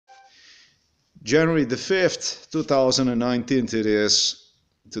January the 5th, 2019 it is.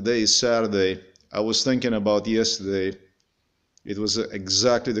 Today is Saturday. I was thinking about yesterday. It was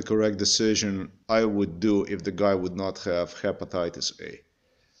exactly the correct decision I would do if the guy would not have hepatitis A.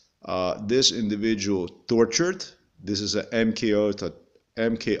 This individual tortured. This is a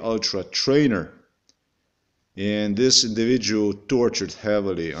MK Ultra trainer. And this individual tortured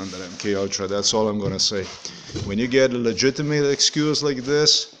heavily under MK Ultra. That's all I'm going to say. When you get a legitimate excuse like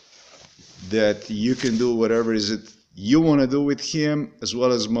this, that you can do whatever is it you want to do with him as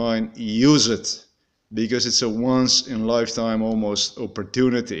well as mine, use it, because it's a once in lifetime almost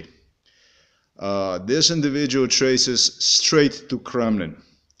opportunity. This individual traces straight to Kremlin,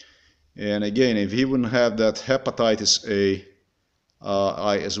 and again, if he wouldn't have that hepatitis A,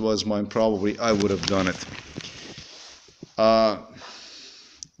 I as well as mine, probably I would have done it.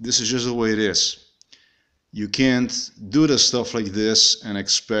 This is just the way it is. You can't do the stuff like this and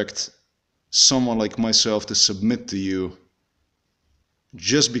expect someone like myself to submit to you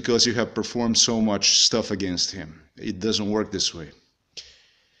just because you have performed so much stuff against him. It doesn't work this way.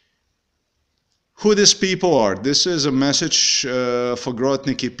 Who these people are? This is a message for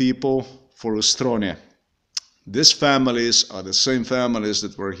Grotnikih people, for Ustronie. These families are the same families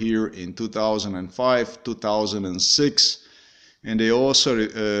that were here in 2005, 2006, and they also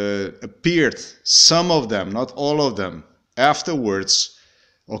appeared, some of them, not all of them, afterwards,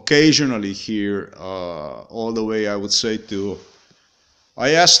 occasionally here, all the way, I would say, to,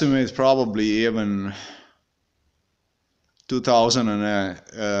 I estimate probably even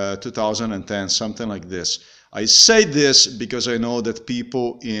 2010, something like this. I say this because I know that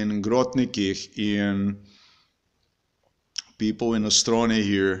people in Grotnikih, people in Ustronie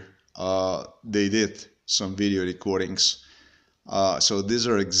here, they did some video recordings. So these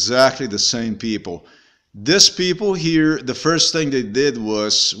are exactly the same people. These people here, the first thing they did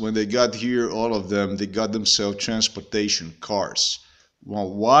was, when they got here, all of them, they got themselves transportation cars.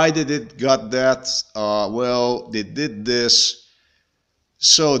 Well, why did it got that? Well, they did this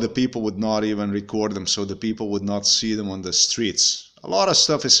so the people would not even record them, so the people would not see them on the streets. A lot of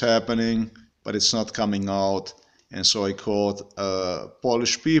stuff is happening, but it's not coming out. And so I called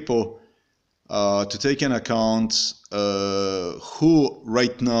Polish people to take into account who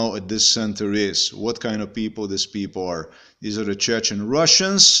right now at this center is, what kind of people these people are. These are the Chechen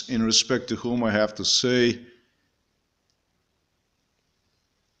Russians, in respect to whom I have to say,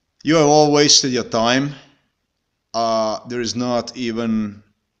 you have all wasted your time. There is not even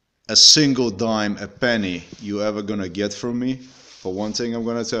a single dime, a penny you ever gonna get from me. For one thing I'm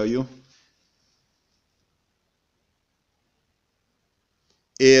gonna tell you,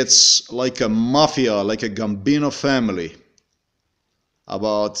 it's like a mafia, like a Gambino family.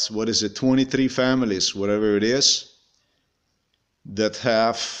 About, what is it, 23 families, whatever it is, that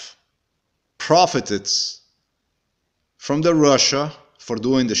have profited from the Russia for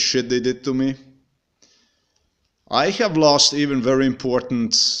doing the shit they did to me. I have lost even very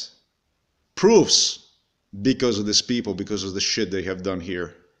important proofs because of these people, because of the shit they have done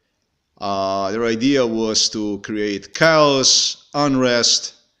here. Their idea was to create chaos,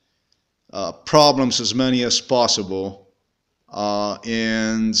 unrest, problems as many as possible,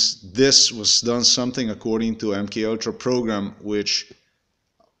 and this was done something according to MK Ultra program, which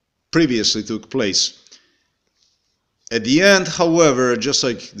previously took place. At the end, however, just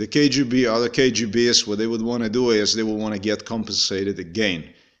like the KGB, other KGBs, what they would want to do is they would want to get compensated again.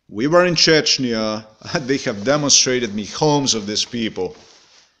 We were in Chechnya. They have demonstrated me homes of these people.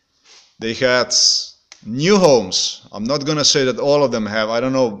 They had new homes. I'm not going to say that all of them have. I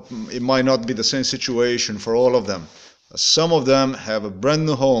don't know. It might not be the same situation for all of them. Some of them have brand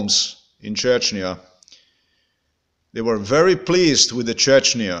new homes in Chechnya. They were very pleased with the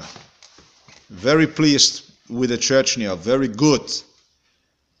Chechnya. Very pleased with the Chechnya. Very good.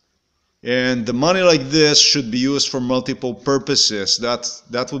 And the money like this should be used for multiple purposes.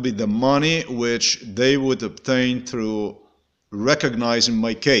 That would be the money which they would obtain through recognizing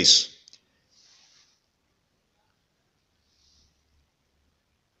my case.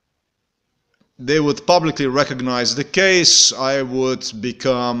 They would publicly recognize the case. I would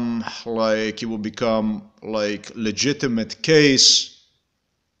become like, it would become like legitimate case.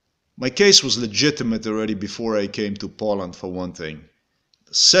 My case was legitimate already before I came to Poland, for one thing.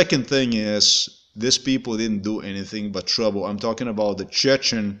 The second thing is, these people didn't do anything but trouble. I'm talking about the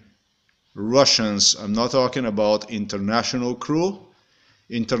Chechen Russians. I'm not talking about international crew.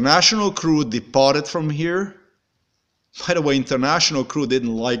 International crew departed from here. By the way, international crew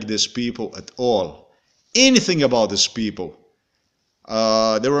didn't like these people at all. Anything about these people.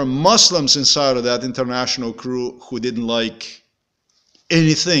 There were Muslims inside of that international crew who didn't like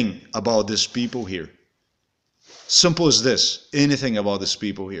anything about these people here. Simple as this, anything about these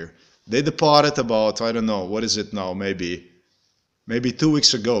people here. They departed about, I don't know, what is it now, maybe 2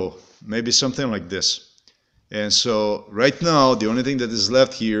 weeks ago, maybe something like this. And so right now, the only thing that is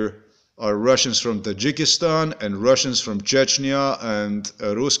left here are Russians from Tajikistan and Russians from Chechnya and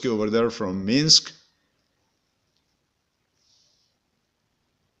Ruski over there from Minsk.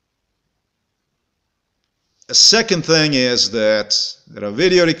 A second thing is that there are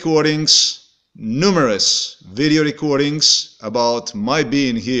video recordings, numerous video recordings about my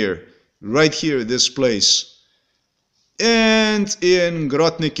being here, right here, this place. And in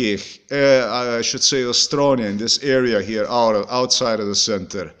Grotnikih, I should say Ostronia, in this area here, outside of the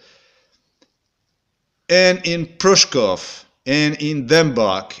center. And in Prushkov, and in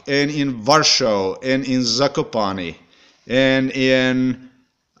Dembach, and in Warszaw, and in Zakopane, and in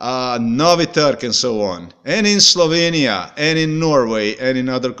Novi Turk, and so on, and in Slovenia, and in Norway, and in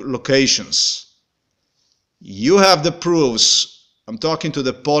other locations. You have the proofs. I'm talking to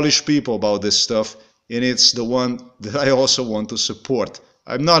the Polish people about this stuff, and it's the one that I also want to support.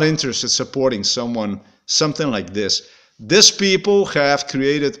 I'm not interested in supporting something like this. These people have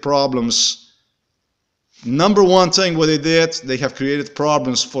created problems. Number one thing what they did, they have created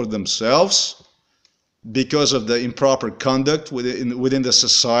problems for themselves because of the improper conduct within the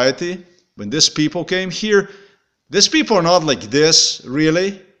society. When these people came here, these people are not like this,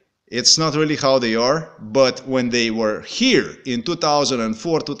 really. It's not really how they are. But when they were here in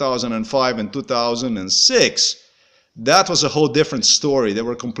 2004, 2005, and 2006, that was a whole different story. They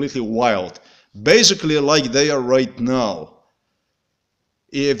were completely wild. Basically like they are right now.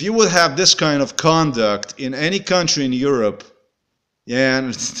 If you would have this kind of conduct in any country in Europe,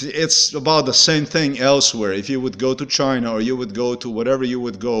 and it's about the same thing elsewhere, if you would go to China or you would go to wherever you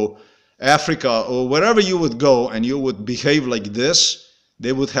would go, Africa or wherever you would go, and you would behave like this,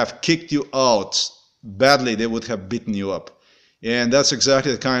 they would have kicked you out badly. They would have beaten you up. And that's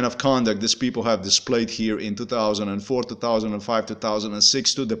exactly the kind of conduct these people have displayed here in 2004, 2005,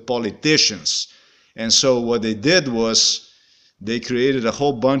 2006 to the politicians. And so what they did was they created a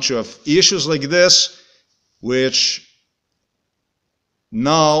whole bunch of issues like this, which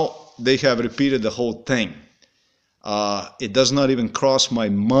now they have repeated the whole thing. It does not even cross my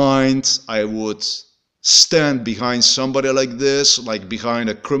mind I would stand behind somebody like this, like behind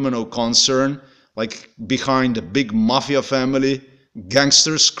a criminal concern, like behind a big mafia family,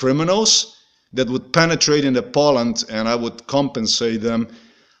 gangsters, criminals that would penetrate into Poland, and I would compensate them,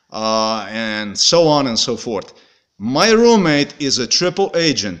 and so on and so forth. My roommate is a triple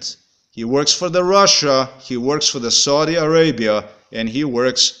agent. He works for the Russia, he works for the Saudi Arabia, and he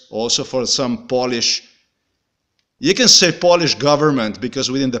works also for some Polish, you can say Polish government,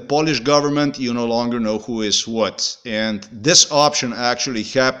 because within the Polish government you no longer know who is what. And this option actually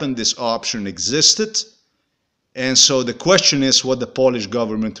happened, this option existed. And so the question is what the Polish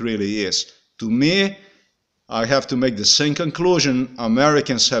government really is. To me, I have to make the same conclusion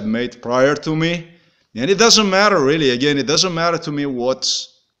Americans have made prior to me. And it doesn't matter really, again, it doesn't matter to me what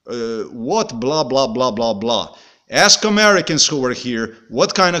blah, blah, blah, blah, blah. Ask Americans who were here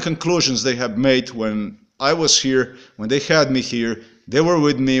what kind of conclusions they have made when I was here, when they had me here, they were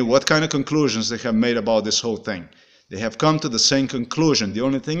with me, what kind of conclusions they have made about this whole thing. They have come to the same conclusion. The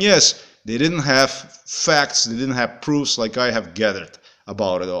only thing is, they didn't have facts, they didn't have proofs like I have gathered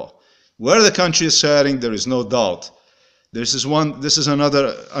about it all. Where the country is heading, there is no doubt. This is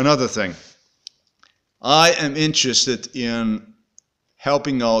another thing. I am interested in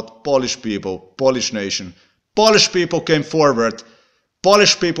helping out Polish people, Polish nation. Polish people came forward.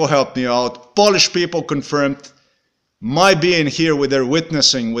 Polish people helped me out. Polish people confirmed my being here with their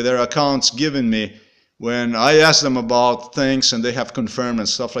witnessing, with their accounts given me when I asked them about things, and they have confirmed and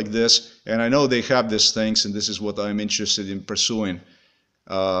stuff like this. And I know they have these things, and this is what I'm interested in pursuing,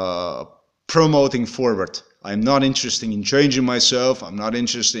 promoting forward. I'm not interested in changing myself. I'm not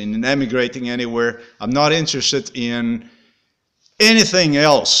interested in emigrating anywhere. I'm not interested in anything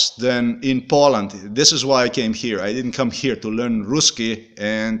else than in Poland. This is why I came here. I didn't come here to learn Ruski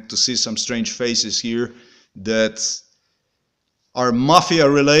and to see some strange faces here that are mafia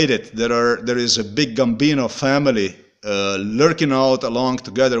related. There is a big Gambino family lurking out along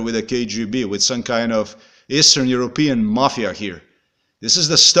together with the KGB, with some kind of Eastern European mafia here. This is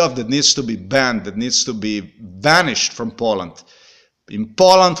the stuff that needs to be banned, that needs to be banished from Poland. In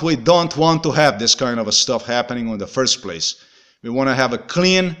Poland, we don't want to have this kind of stuff happening in the first place. We want to have a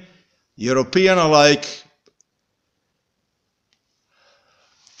clean, European-alike,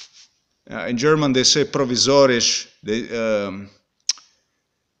 in German they say provisorisch,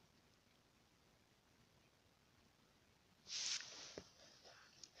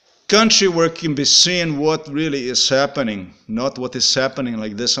 country where it can be seen what really is happening, not what is happening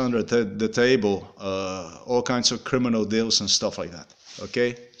like this under the table, all kinds of criminal deals and stuff like that.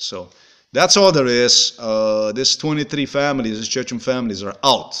 Okay, so that's all there is. These 23 families, these Chechen families, are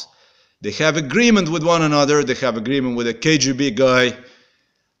out. They have agreement with one another. They have agreement with a KGB guy.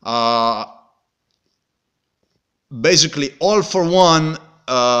 Basically, all for one,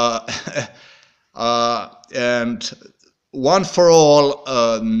 and one for all.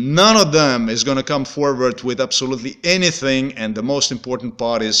 None of them is going to come forward with absolutely anything. And the most important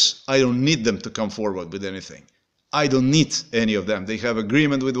part is, I don't need them to come forward with anything. I don't need any of them. They have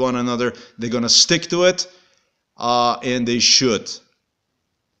agreement with one another. They're going to stick to it, and they should.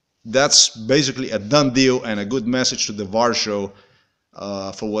 That's basically a done deal and a good message to the Warszaw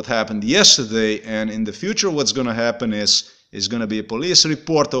for what happened yesterday. And in the future, what's going to happen is going to be a police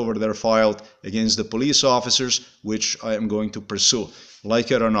report over there filed against the police officers, which I am going to pursue,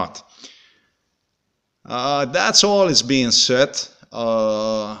 like it or not. That's all is being said.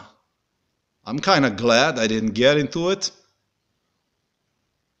 I'm kind of glad I didn't get into it.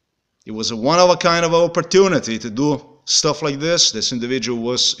 It was a one-of-a-kind of opportunity to do stuff like this. This individual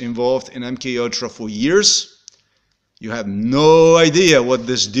was involved in MK Ultra for years. You have no idea what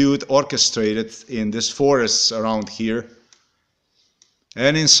this dude orchestrated in these forests around here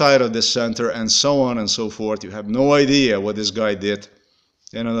and inside of the center and so on and so forth. You have no idea what this guy did.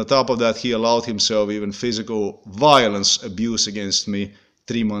 And on the top of that, he allowed himself even physical violence, abuse against me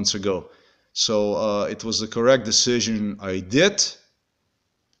 3 months ago. So it was the correct decision I did.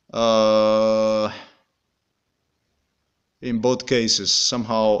 In both cases,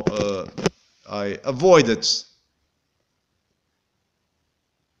 somehow I avoided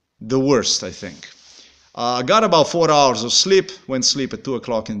the worst, I think. I got about 4 hours of sleep, went to sleep at 2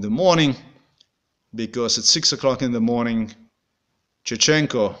 o'clock in the morning, because at 6 o'clock in the morning,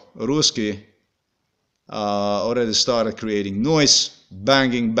 Chechenko, Ruski, already started creating noise,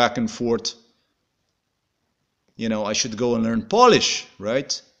 banging back and forth. You know, I should go and learn Polish,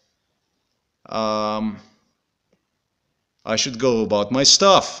 right? I should go about my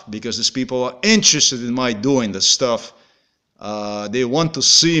stuff, because these people are interested in my doing the stuff. They want to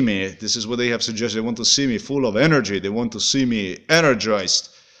see me. This is what they have suggested. They want to see me full of energy. They want to see me energized.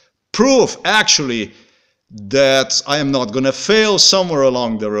 Proof, actually, that I am not going to fail somewhere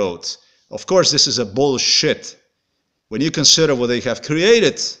along the road. Of course, this is a bullshit. When you consider what they have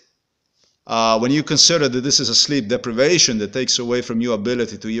created, when you consider that this is a sleep deprivation that takes away from your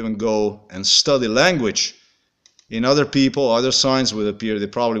ability to even go and study language, in other people, other signs would appear. They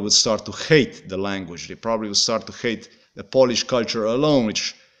probably would start to hate the language. They probably would start to hate the Polish culture alone,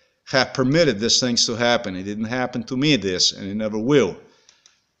 which have permitted these things to happen. It didn't happen to me, this, and it never will.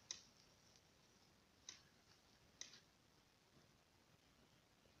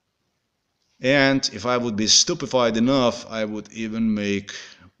 And if I would be stupefied enough, I would even make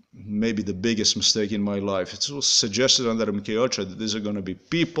maybe the biggest mistake in my life. It was suggested under MK Ultra that these are going to be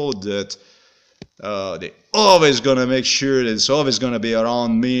people that they always going to make sure that it's always going to be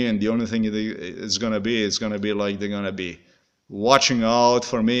around me, and the only thing it's going to be like they're going to be watching out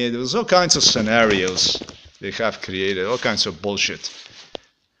for me. There's all kinds of scenarios they have created, all kinds of bullshit.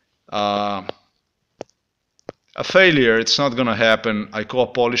 A failure, it's not going to happen. I call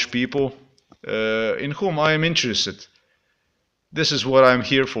Polish people in whom I am interested. This is what I'm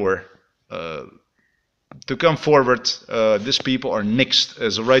here for. To come forward. These people are nixed.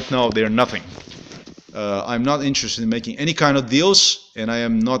 As of right now, they're nothing. I'm not interested in making any kind of deals, and I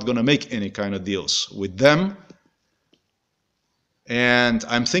am not going to make any kind of deals with them. And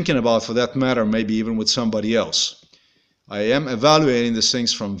I'm thinking about, for that matter, maybe even with somebody else. I am evaluating these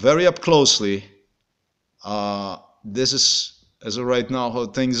things from very up closely. This is, as of right now, how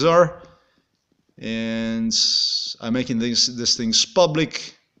things are. And I'm making these things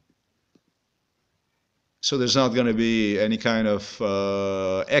public. So there's not going to be any kind of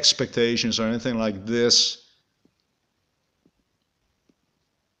expectations or anything like this.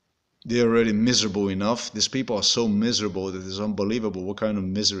 They're already miserable enough. These people are so miserable that it's unbelievable what kind of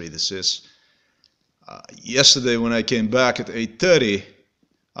misery this is. Yesterday when I came back at 8:30,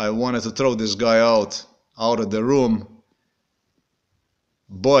 I wanted to throw this guy out of the room.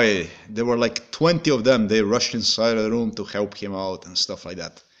 Boy, there were like 20 of them. They rushed inside of the room to help him out and stuff like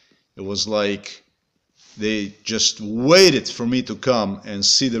that. It was like they just waited for me to come and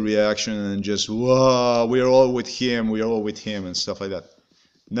see the reaction and just, wow, we're all with him, and stuff like that.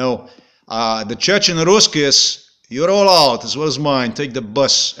 No, the Chechen Ruskies, you're all out as well as mine. Take the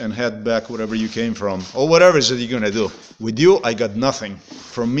bus and head back wherever you came from, or whatever it is that you're going to do. With you, I got nothing.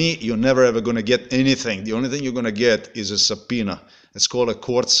 From me, you're never ever going to get anything. The only thing you're going to get is a subpoena. It's called a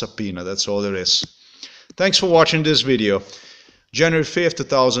court subpoena. That's all there is. Thanks for watching this video. January 5th,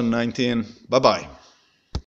 2019. Bye-bye.